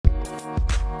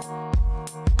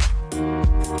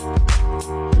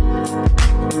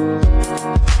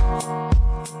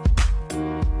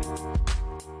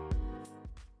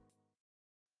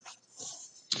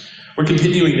We're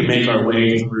continuing to make our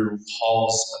way through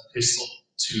Paul's epistle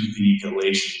to the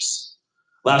Galatians.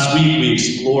 Last week, we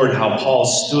explored how Paul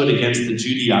stood against the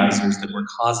Judaizers that were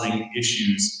causing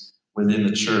issues within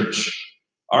the church,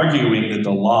 arguing that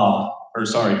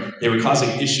they were causing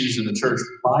issues in the church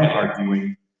by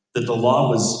arguing that the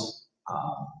law was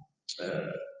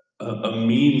a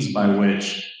means by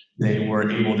which they were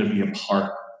able to be a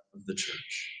part of the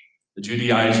church. The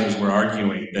Judaizers were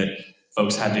arguing that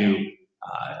folks had to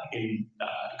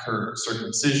incur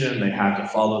circumcision, they had to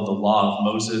follow the law of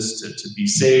Moses to be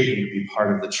saved and to be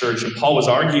part of the church. And Paul was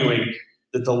arguing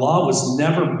that the law was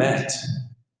never meant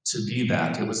to be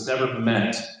that. It was never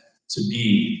meant to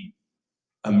be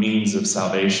a means of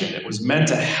salvation. It was meant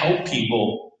to help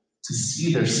people to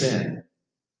see their sin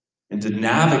and to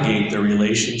navigate their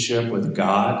relationship with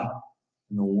God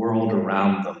and the world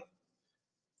around them.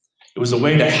 It was a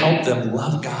way to help them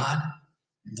love God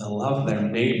and to love their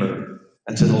neighbor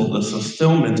and to the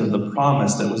fulfillment of the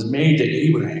promise that was made to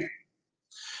Abraham.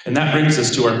 And that brings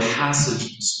us to our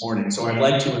passage this morning. So I'd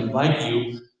like to invite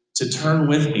you to turn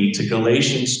with me to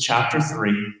Galatians chapter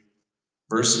 3,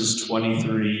 verses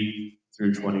 23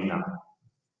 through 29.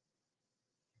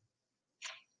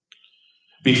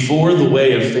 Before the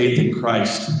way of faith in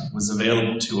Christ was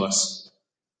available to us,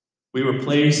 we were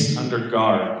placed under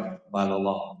guard by the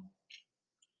law.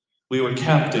 We were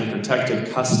kept in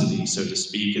protective custody, so to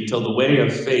speak, until the way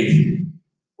of faith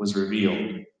was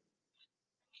revealed.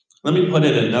 Let me put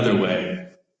it another way.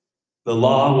 The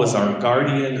law was our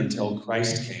guardian until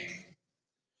Christ came.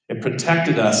 It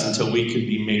protected us until we could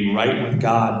be made right with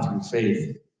God through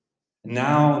faith.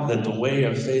 Now that the way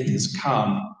of faith has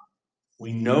come,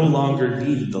 we no longer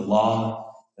need the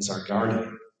law as our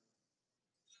guardian.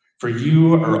 For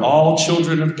you are all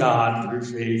children of God through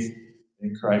faith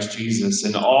in Christ Jesus,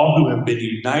 and all who have been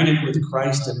united with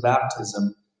Christ in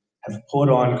baptism have put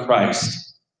on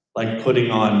Christ, like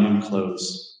putting on new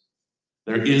clothes.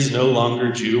 There is no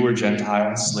longer Jew or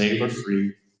Gentile, slave or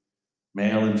free,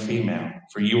 male and female,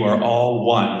 for you are all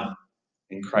one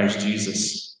in Christ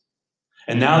Jesus.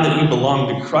 And now that you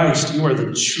belong to Christ, you are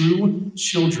the true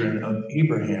children of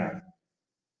Abraham.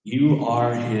 You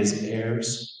are his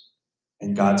heirs,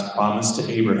 and God's promise to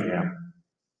Abraham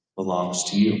belongs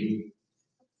to you.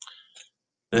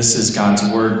 This is God's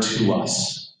word to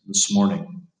us this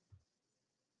morning.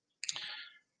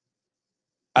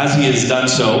 As he has done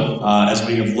so, as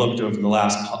we have looked over the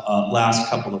last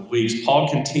couple of weeks, Paul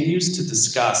continues to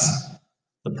discuss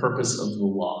the purpose of the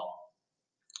law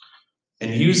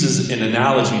and uses an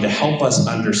analogy to help us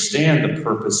understand the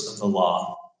purpose of the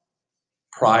law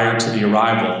prior to the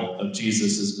arrival of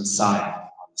Jesus as Messiah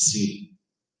on the scene.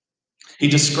 He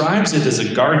describes it as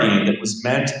a guardian that was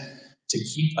meant to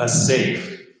keep us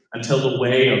safe until the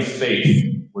way of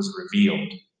faith was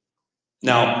revealed.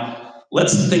 Now,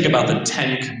 let's think about the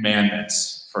 10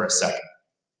 Commandments for a second.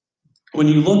 When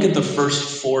you look at the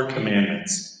first 4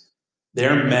 commandments,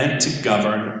 they're meant to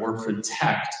govern or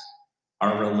protect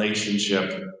our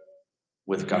relationship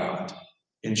with God.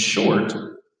 In short,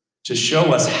 to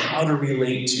show us how to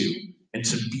relate to and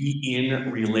to be in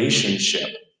relationship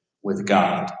with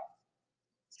God.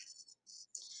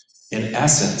 In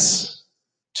essence,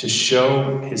 to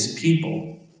show his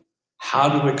people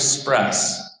how to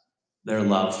express their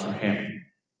love for him.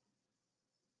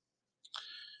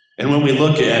 And when we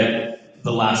look at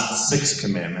the last 6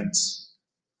 commandments,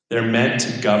 they're meant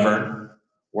to govern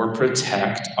or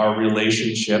protect our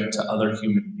relationship to other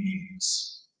human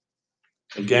beings.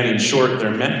 Again, in short,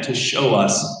 they're meant to show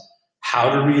us how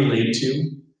to relate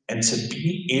to and to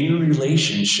be in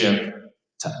relationship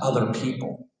to other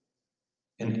people.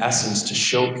 In essence, to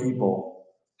show people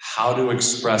how to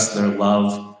express their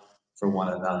love for one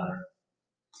another.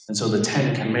 And so the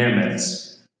 10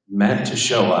 Commandments meant to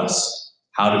show us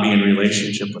how to be in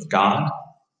relationship with God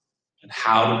and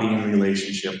how to be in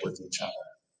relationship with each other.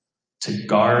 To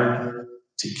guard,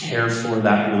 to care for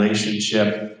that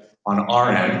relationship on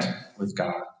our end with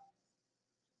God.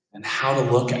 And how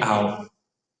to look out,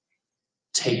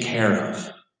 take care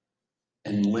of,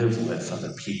 and live with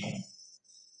other people.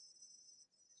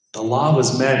 The law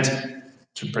was meant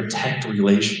to protect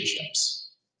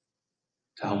relationships,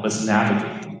 to help us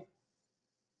navigate them,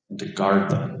 and to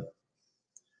guard them.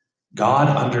 God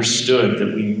understood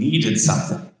that we needed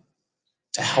something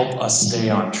to help us stay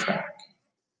on track,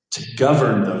 to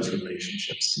govern those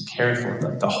relationships, to care for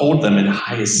them, to hold them in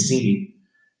high esteem,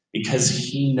 because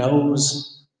he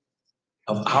knows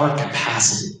of our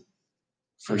capacity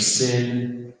for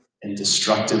sin and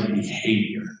destructive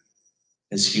behavior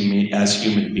as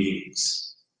human beings.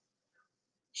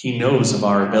 He knows of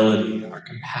our ability, our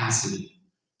capacity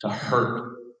to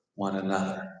hurt one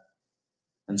another.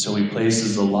 And so he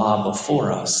places the law before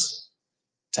us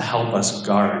to help us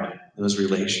guard those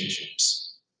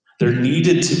relationships. There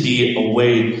needed to be a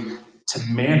way to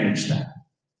manage that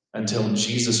until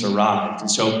Jesus arrived. And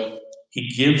so he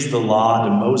gives the law to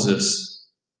Moses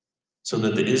so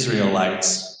that the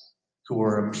Israelites, who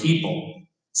were a people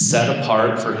set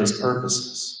apart for his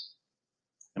purposes,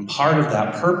 and part of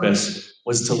that purpose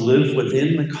was to live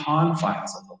within the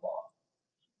confines of the law,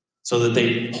 so that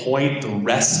they point the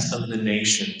rest of the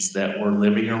nations that were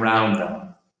living around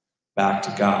them back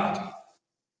to God.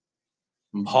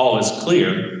 And Paul is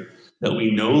clear that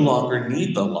we no longer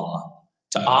need the law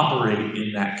to operate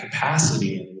in that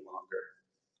capacity any longer,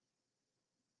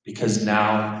 because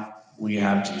now we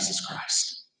have Jesus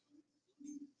Christ.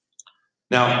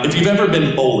 Now, if you've ever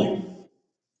been bowling,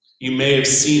 you may have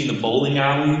seen the bowling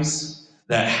alleys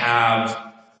that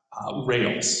have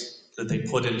rails that they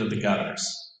put into the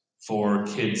gutters for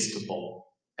kids to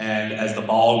bowl. And as the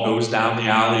ball goes down the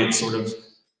alley, it sort of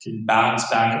can bounce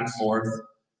back and forth,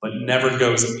 but never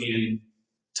goes into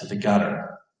the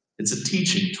gutter. It's a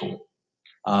teaching tool.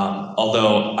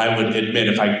 Although I would admit,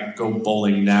 if I go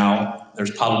bowling now,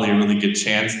 there's probably a really good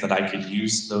chance that I could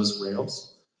use those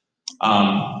rails.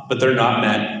 But they're not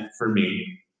meant for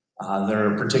me.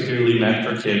 They're particularly meant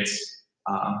for kids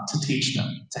to teach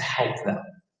them, to help them,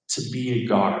 to be a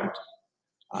guard,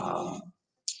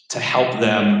 to help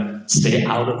them stay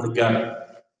out of the gutter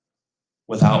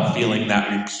without feeling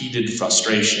that repeated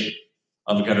frustration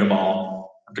of gutter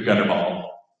ball after gutter ball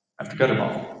after gutter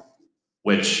ball,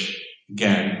 which,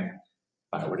 again,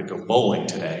 if I were to go bowling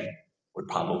today, would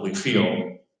probably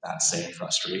feel that same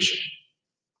frustration.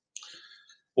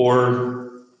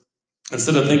 Or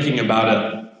instead of thinking about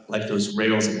it like those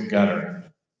rails in the gutter,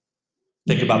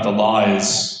 think about the law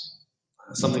as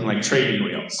something like training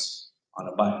wheels on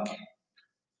a bike.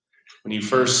 When you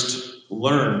first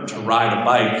learn to ride a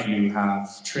bike, you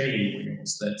have training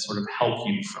wheels that sort of help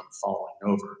you from falling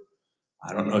over.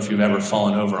 I don't know if you've ever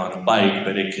fallen over on a bike,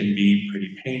 but it can be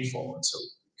pretty painful. And so we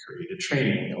created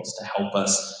training wheels to help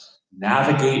us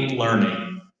navigate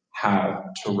learning how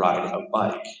to ride a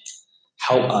bike.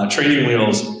 Training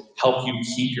wheels help you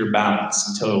keep your balance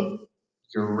until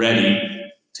you're ready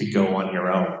to go on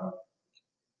your own.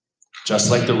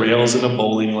 Just like the rails in a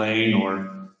bowling lane or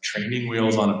training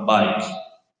wheels on a bike,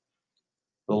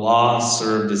 the law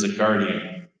served as a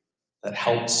guardian that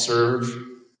helped serve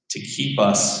to keep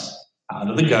us out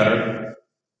of the gutter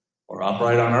or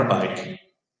upright on our bike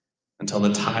until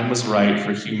the time was right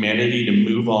for humanity to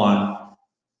move on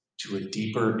to a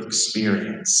deeper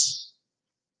experience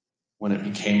when it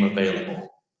became available.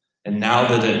 And now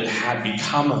that it had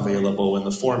become available in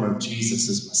the form of Jesus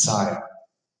as Messiah,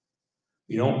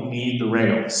 we don't need the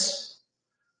rails.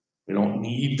 We don't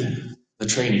need the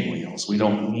training wheels. We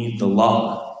don't need the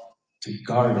law to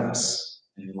guard us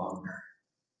any longer.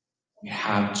 We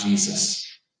have Jesus.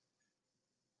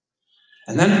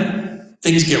 And then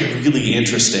things get really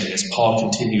interesting as Paul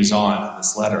continues on in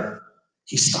this letter.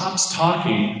 He stops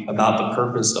talking about the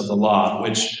purpose of the law,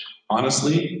 which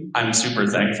honestly, I'm super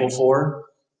thankful for,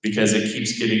 because it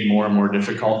keeps getting more and more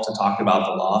difficult to talk about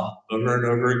the law over and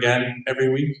over again every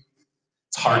week.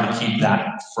 It's hard to keep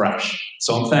that fresh.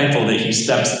 So I'm thankful that he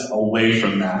steps away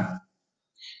from that.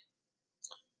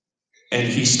 And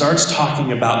he starts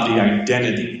talking about the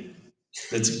identity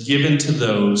that's given to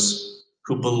those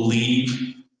who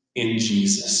believe in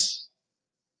Jesus.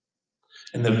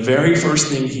 And the very first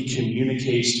thing he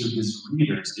communicates to his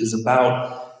readers is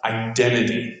about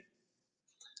identity.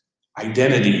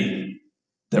 Identity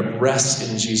that rests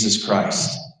in Jesus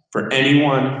Christ for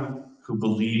anyone who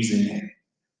believes in him.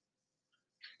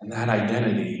 And that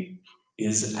identity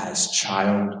is as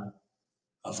child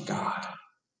of God.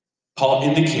 Paul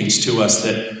indicates to us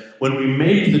that when we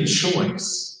make the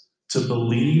choice to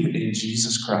believe in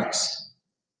Jesus Christ,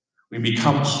 we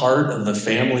become part of the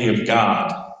family of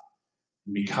God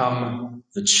and become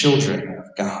the children of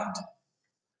God.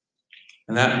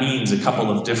 And that means a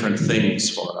couple of different things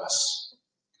for us.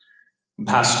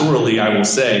 Pastorally, I will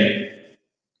say,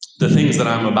 the things that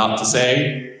I'm about to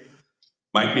say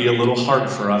might be a little hard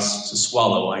for us to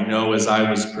swallow. I know as I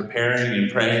was preparing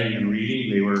and praying and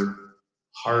reading, they were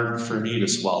hard for me to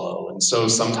swallow. And so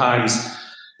sometimes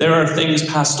there are things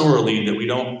pastorally that we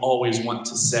don't always want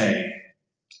to say,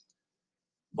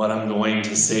 but I'm going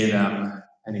to say them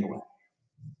anyway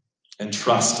and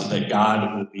trust that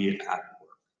God will be at work.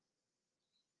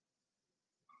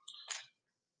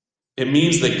 It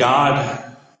means that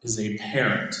God is a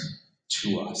parent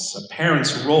to us. A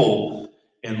parent's role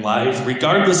in life,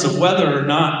 regardless of whether or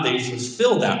not they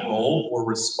fulfill that role or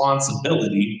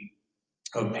responsibility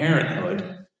of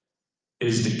parenthood,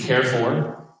 is to care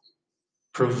for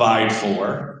provide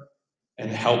for, and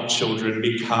help children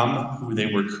become who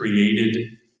they were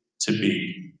created to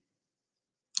be.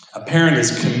 A parent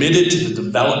is committed to the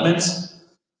development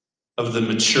of the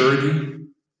maturity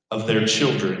of their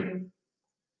children,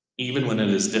 even when it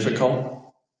is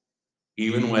difficult,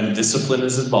 even when discipline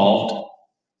is involved,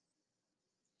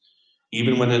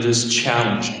 even when it is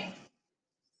challenging.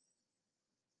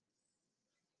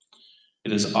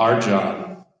 It is our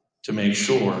job to make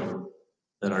sure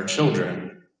that our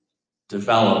children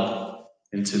develop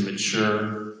into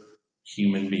mature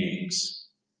human beings.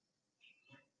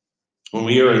 When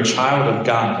we are a child of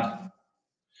God,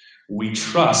 we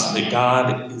trust that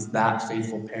God is that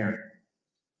faithful parent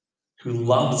who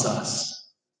loves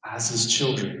us as his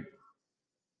children,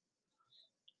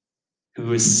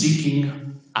 who is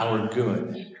seeking our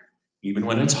good, even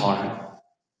when it's hard,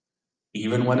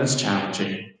 even when it's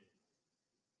challenging,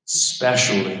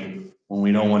 especially when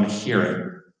we don't want to hear it,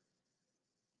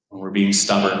 when we're being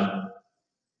stubborn,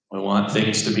 when we want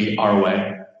things to be our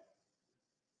way,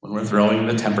 when we're throwing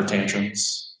the temper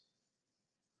tantrums,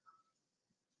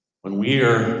 when we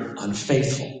are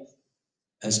unfaithful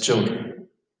as children.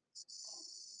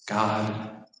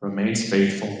 God remains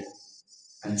faithful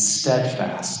and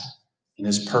steadfast in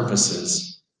his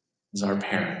purposes as our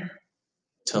parent,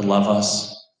 to love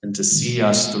us and to see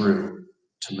us through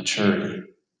to maturity.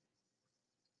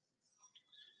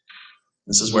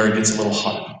 This is where it gets a little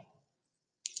hard.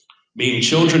 Being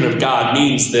children of God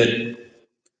means that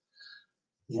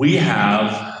we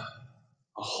have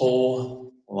a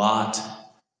whole lot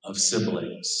of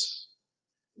siblings.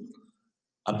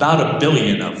 About 1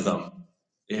 billion of them,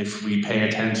 if we pay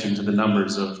attention to the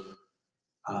numbers of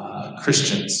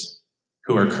Christians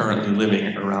who are currently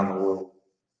living around the world.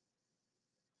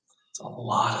 It's a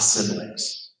lot of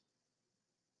siblings.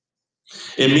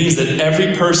 It means that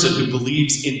every person who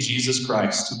believes in Jesus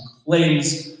Christ, who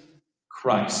claims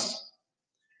Christ,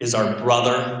 is our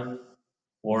brother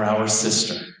or our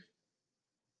sister.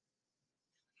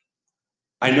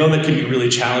 I know that can be really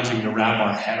challenging to wrap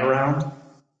our head around,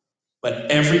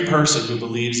 but every person who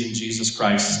believes in Jesus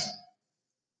Christ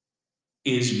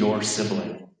is your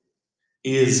sibling,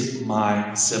 is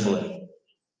my sibling.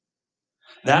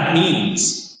 That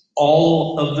means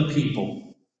all of the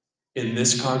people in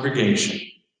this congregation,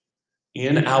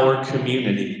 in our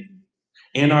community,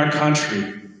 in our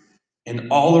country,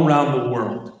 and all around the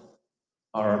world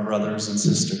are our brothers and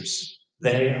sisters.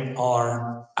 They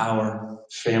are our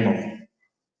family.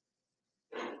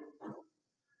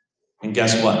 And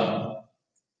guess what?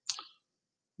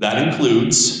 That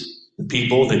includes the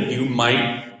people that you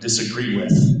might disagree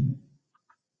with,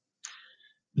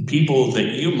 the people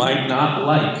that you might not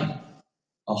like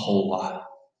a whole lot,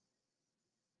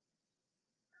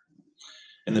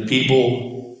 and the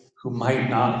people who might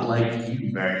not like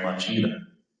you very much either.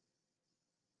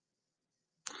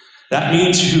 That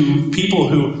means people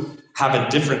who have a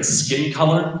different skin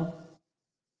color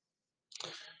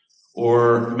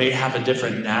or may have a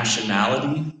different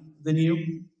nationality than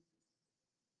you.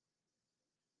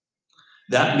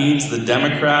 That means the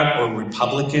Democrat or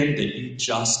Republican that you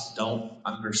just don't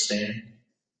understand.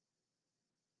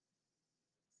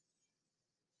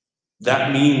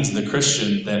 That means the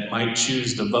Christian that might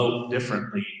choose to vote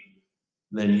differently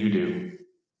than you do.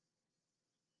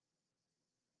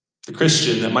 The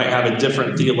Christian that might have a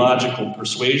different theological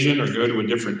persuasion or go to a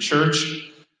different church,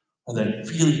 or that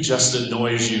really just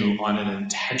annoys you on an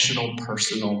intentional,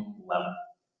 personal level.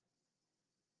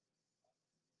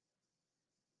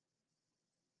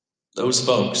 Those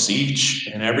folks, each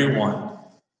and every one, are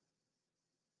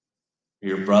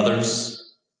your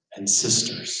brothers and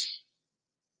sisters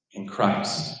in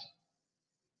Christ.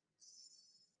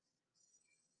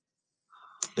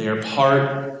 They are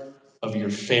part of your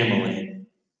family, and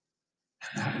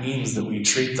that means that we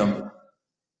treat them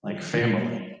like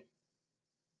family.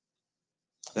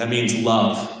 That means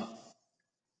love,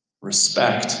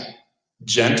 respect,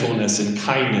 gentleness, and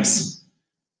kindness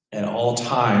at all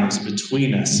times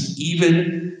between us,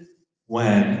 even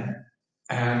when,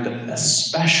 and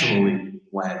especially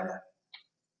when,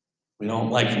 we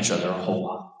don't like each other a whole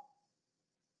lot.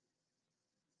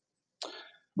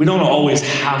 We don't always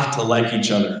have to like each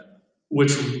other,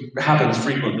 which happens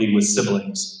frequently with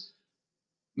siblings.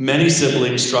 Many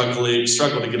siblings struggle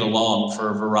to get along for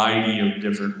a variety of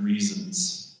different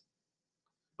reasons.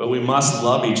 But we must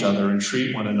love each other and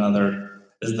treat one another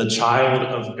as the child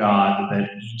of God that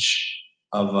each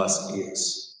of us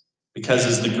is. Because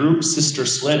as the group Sister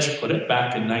Sledge put it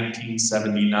back in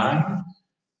 1979,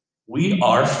 we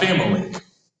are family.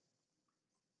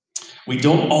 We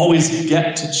don't always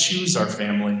get to choose our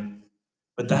family,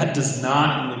 But that does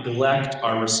not neglect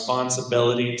our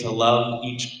responsibility to love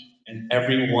each and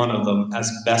every one of them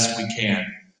as best we can,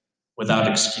 without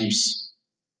excuse.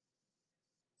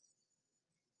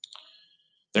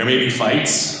 There may be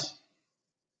fights.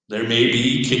 There may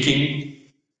be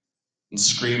kicking and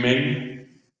screaming.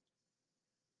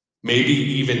 Maybe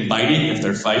even biting if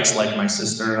they're fights like my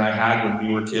sister and I had when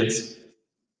we were kids.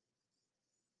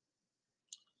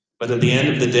 But at the end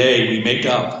of the day, we make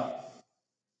up,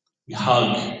 we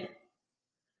hug,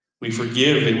 we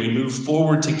forgive, and we move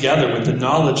forward together with the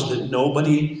knowledge that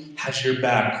nobody has your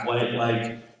back quite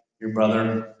like your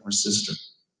brother or sister.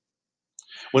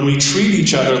 When we treat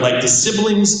each other like the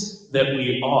siblings that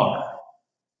we are,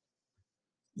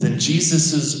 then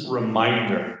Jesus'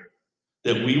 reminder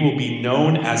that we will be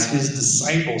known as his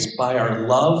disciples by our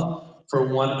love for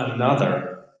one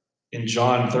another in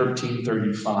John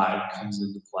 13:35 comes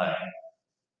into play.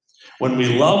 When we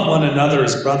love one another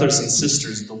as brothers and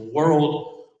sisters, the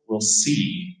world will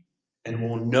see and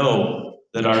will know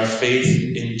that our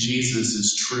faith in Jesus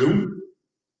is true,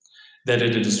 that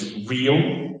it is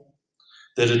real,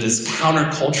 that it is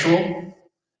countercultural,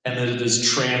 and that it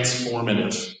is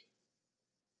transformative.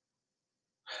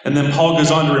 And then Paul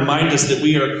goes on to remind us that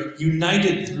we are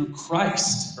united through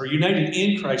Christ, or united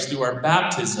in Christ through our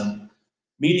baptism,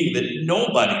 meaning that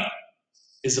nobody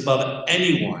is above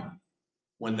anyone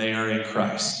when they are in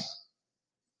Christ.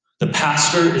 The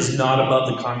pastor is not above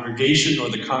the congregation, nor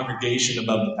the congregation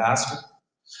above the pastor.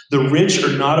 The rich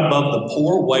are not above the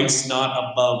poor, whites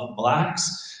not above blacks.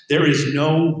 There is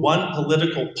no one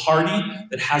political party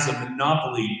that has a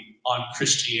monopoly on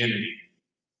Christianity.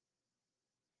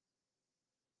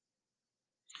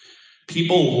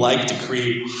 People like to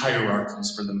create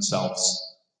hierarchies for themselves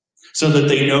so that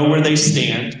they know where they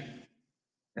stand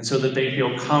and so that they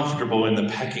feel comfortable in the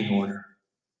pecking order.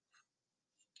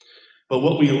 But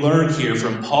what we learn here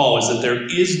from Paul is that there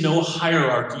is no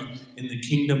hierarchy in the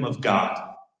kingdom of God.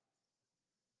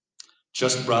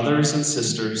 Just brothers and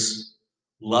sisters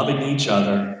loving each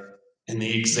other in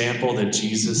the example that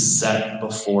Jesus set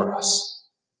before us.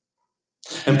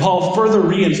 And Paul further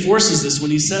reinforces this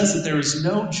when he says that there is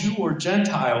no Jew or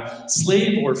Gentile,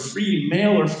 slave or free,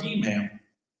 male or female.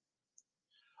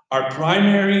 Our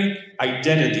primary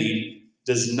identity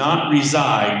does not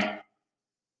reside,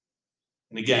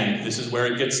 and again, this is where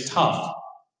it gets tough,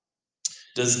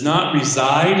 does not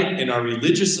reside in our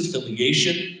religious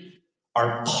affiliation,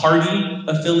 our party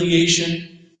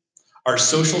affiliation, our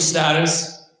social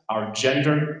status, our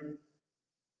gender,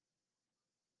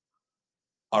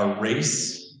 our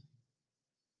race.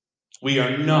 We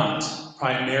are not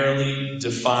primarily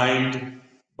defined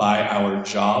by our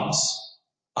jobs,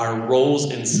 our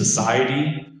roles in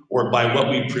society, or by what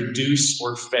we produce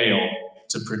or fail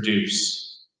to produce.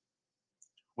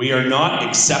 We are not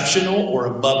exceptional or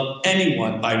above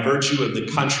anyone by virtue of the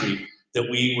country that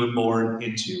we were born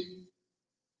into.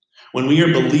 When we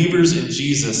are believers in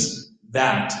Jesus,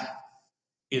 that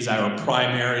is our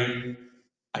primary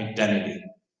identity.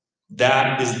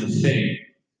 That is the thing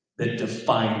that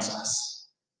defines us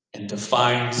and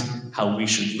defines how we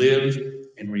should live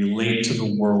and relate to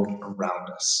the world around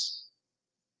us.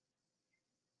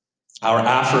 Our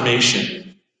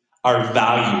affirmation, our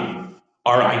value,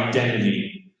 our identity,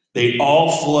 they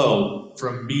all flow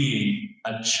from being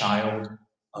a child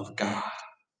of God.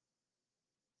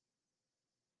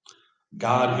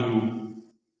 God who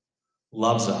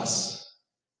loves us,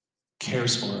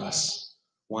 cares for us,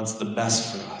 wants the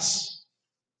best for us.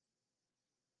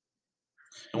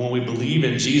 And when we believe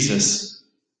in Jesus,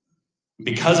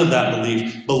 because of that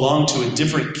belief, belong to a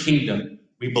different kingdom.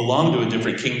 We belong to a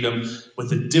different kingdom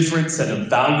with a different set of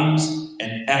values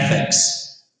and ethics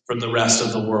from the rest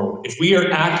of the world. If we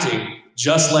are acting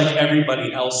just like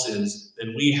everybody else is,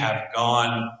 then we have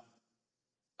gone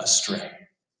astray.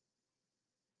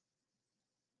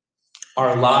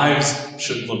 Our lives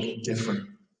should look different.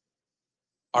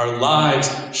 Our lives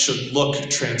should look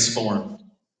transformed.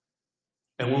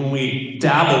 And when we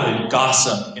dabble in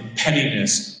gossip and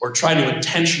pettiness or try to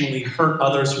intentionally hurt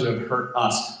others who have hurt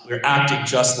us, we're acting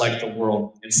just like the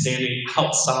world and standing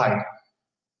outside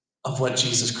of what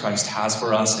Jesus Christ has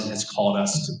for us and has called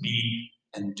us to be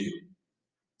and do.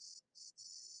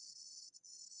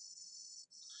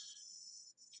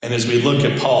 And as we look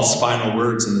at Paul's final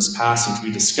words in this passage,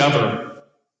 we discover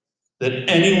that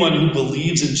anyone who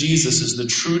believes in Jesus is the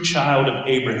true child of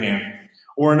Abraham.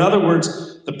 Or in other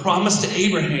words, the promise to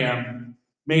Abraham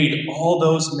made all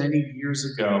those many years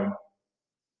ago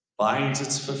finds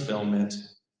its fulfillment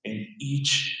in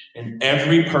each and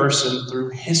every person through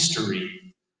history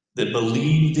that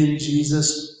believed in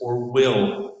Jesus or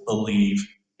will believe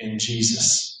in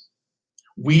Jesus.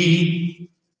 We,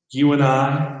 you and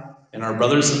I, and our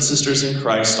brothers and sisters in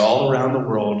Christ all around the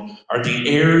world are the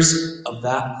heirs of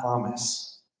that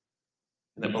promise.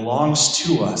 And it belongs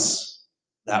to us,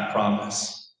 that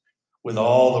promise, with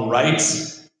all the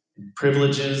rights and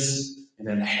privileges and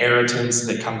inheritance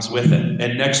that comes with it.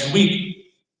 And next week,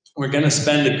 we're going to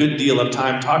spend a good deal of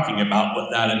time talking about what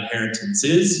that inheritance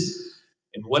is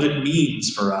and what it means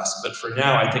for us. But for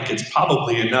now, I think it's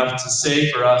probably enough to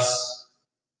say for us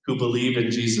who believe in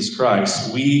Jesus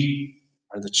Christ, we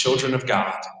are the children of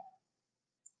God.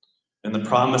 And the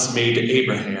promise made to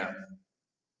Abraham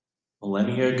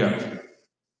millennia ago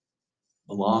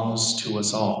belongs to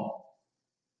us all,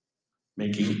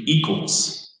 making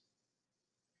equals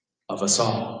of us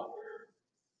all,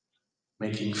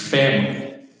 making family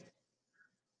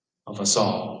of us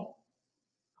all.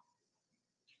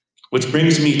 Which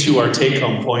brings me to our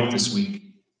take-home point this week.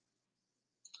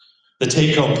 The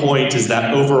take-home point is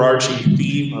that overarching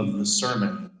theme of the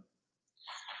sermon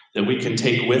that we can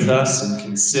take with us and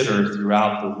consider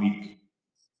throughout the week.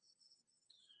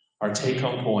 Our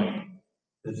take-home point,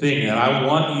 the thing that I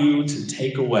want you to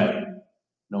take away,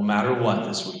 no matter what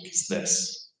this week, is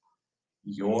this: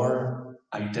 your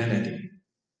identity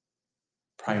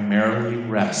primarily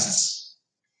rests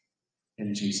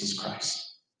in Jesus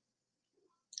Christ.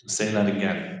 I'll say that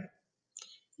again.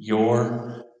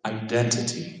 Your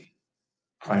identity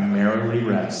primarily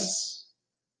rests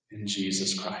in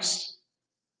Jesus Christ.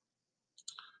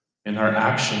 And our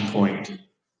action point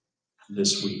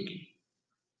this week,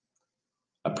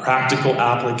 a practical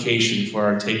application for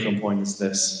our take-home point, is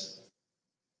this: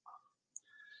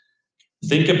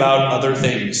 think about other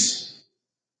things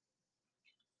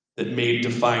that may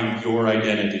define your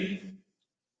identity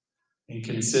and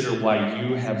consider why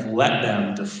you have let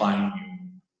them define you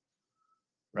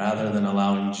rather than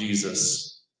allowing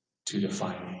Jesus to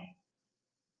define you.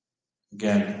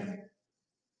 Again,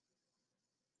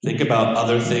 think about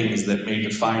other things that may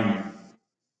define you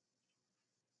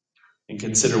and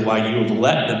consider why you have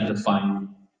let them define you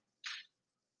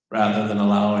rather than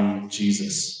allowing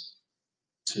Jesus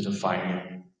to define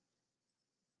you.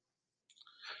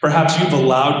 Perhaps you've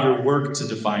allowed your work to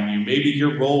define you. Maybe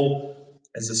your role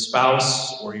as a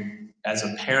spouse or as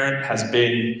a parent has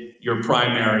been your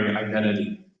primary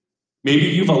identity. Maybe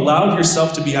you've allowed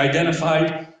yourself to be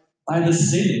identified by the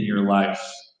sin in your life,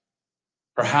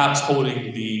 perhaps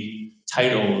holding the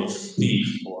title of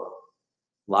thief or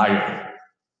liar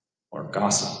or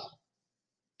gossip.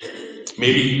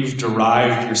 Maybe you've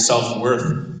derived your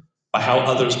self-worth by how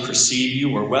others perceive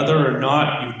you or whether or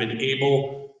not you've been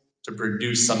able to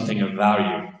produce something of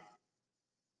value.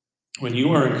 When you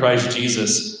are in Christ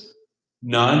Jesus,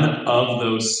 none of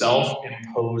those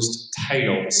self-imposed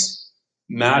titles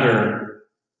matter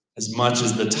as much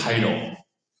as the title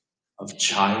of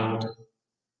child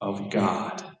of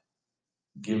God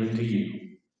given to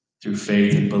you through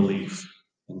faith and belief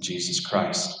in Jesus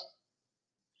Christ.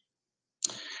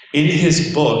 In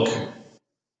his book,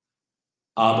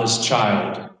 Abba's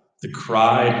Child, The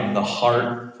Cry of the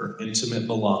Heart for Intimate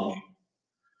Belonging,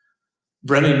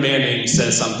 Brennan Manning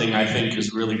says something I think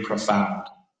is really profound.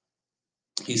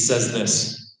 He says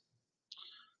this: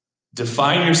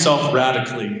 define yourself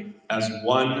radically as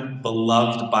one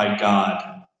beloved by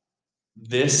God.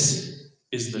 This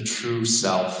is the true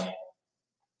self.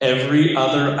 Every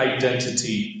other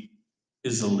identity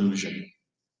is illusion.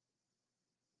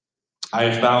 I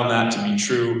have found that to be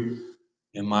true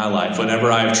in my life.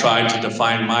 Whenever I have tried to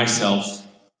define myself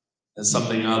as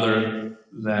something other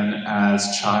than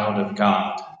as child of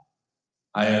God,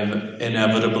 I have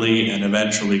inevitably and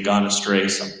eventually gone astray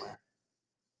somewhere.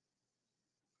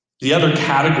 The other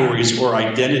categories or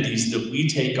identities that we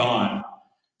take on,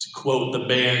 to quote the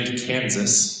band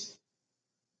Kansas,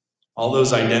 all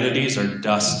those identities are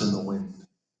dust in the wind.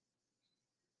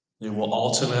 They will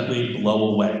ultimately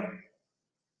blow away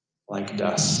like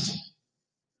dust.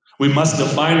 We must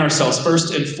define ourselves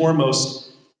first and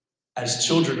foremost as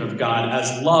children of God,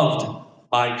 as loved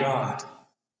by God,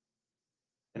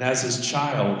 and as his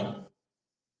child,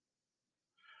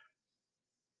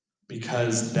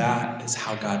 because that is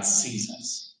how God sees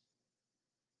us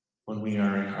when we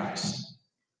are in Christ.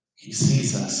 He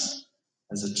sees us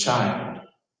as a child.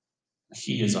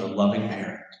 He is our loving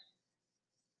parent,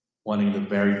 wanting the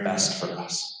very best for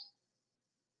us.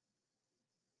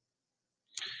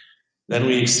 Then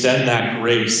we extend that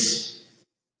grace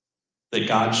that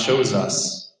God shows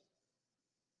us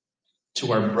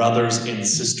to our brothers and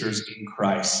sisters in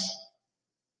Christ,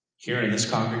 here in this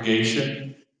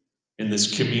congregation, in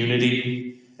this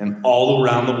community, and all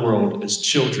around the world as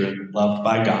children loved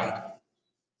by God,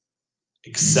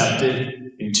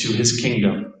 accepted into his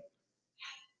kingdom,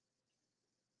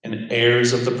 and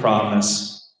heirs of the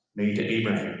promise made to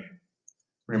Abraham.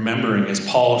 Remembering, as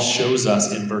Paul shows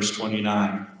us in verse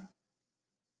 29,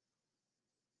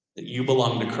 that you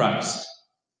belong to Christ.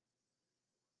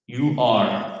 You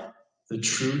are the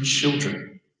true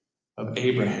children of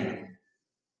Abraham.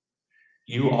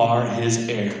 You are his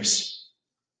heirs.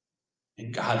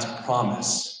 And God's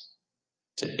promise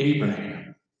to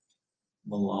Abraham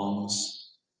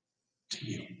belongs to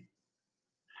you.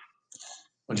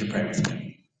 Would you pray with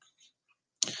me?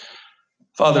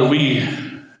 Father, we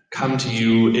come to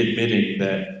you admitting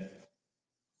that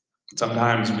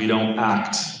sometimes we don't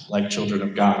act like children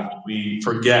of God. We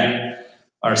forget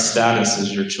our status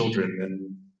as your children,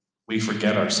 and we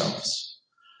forget ourselves.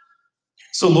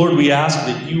 So, Lord, we ask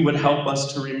that you would help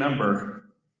us to remember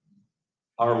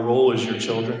our role as your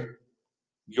children,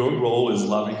 your role as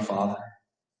loving Father.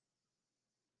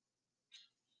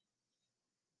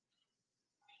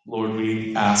 Lord,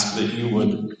 we ask that you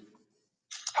would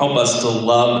help us to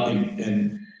love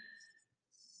and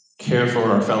care for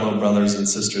our fellow brothers and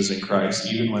sisters in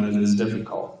Christ, even when it is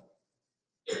difficult.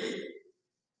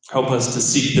 Help us to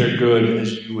seek their good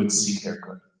as you would seek their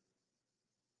good.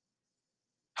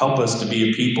 Help us to be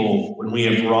a people when we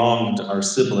have wronged our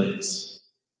siblings,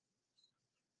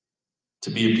 to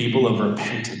be a people of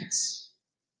repentance,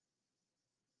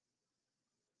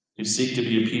 to seek to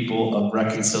be a people of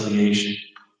reconciliation,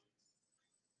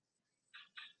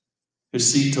 who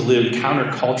seek to live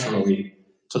counterculturally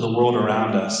to the world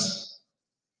around us,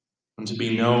 and to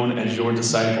be known as your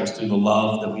disciples through the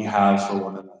love that we have for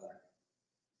one another.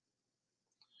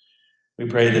 We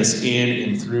pray this in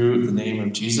and through the name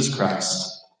of Jesus Christ,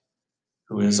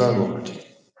 who is our Lord.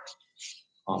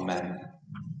 Amen.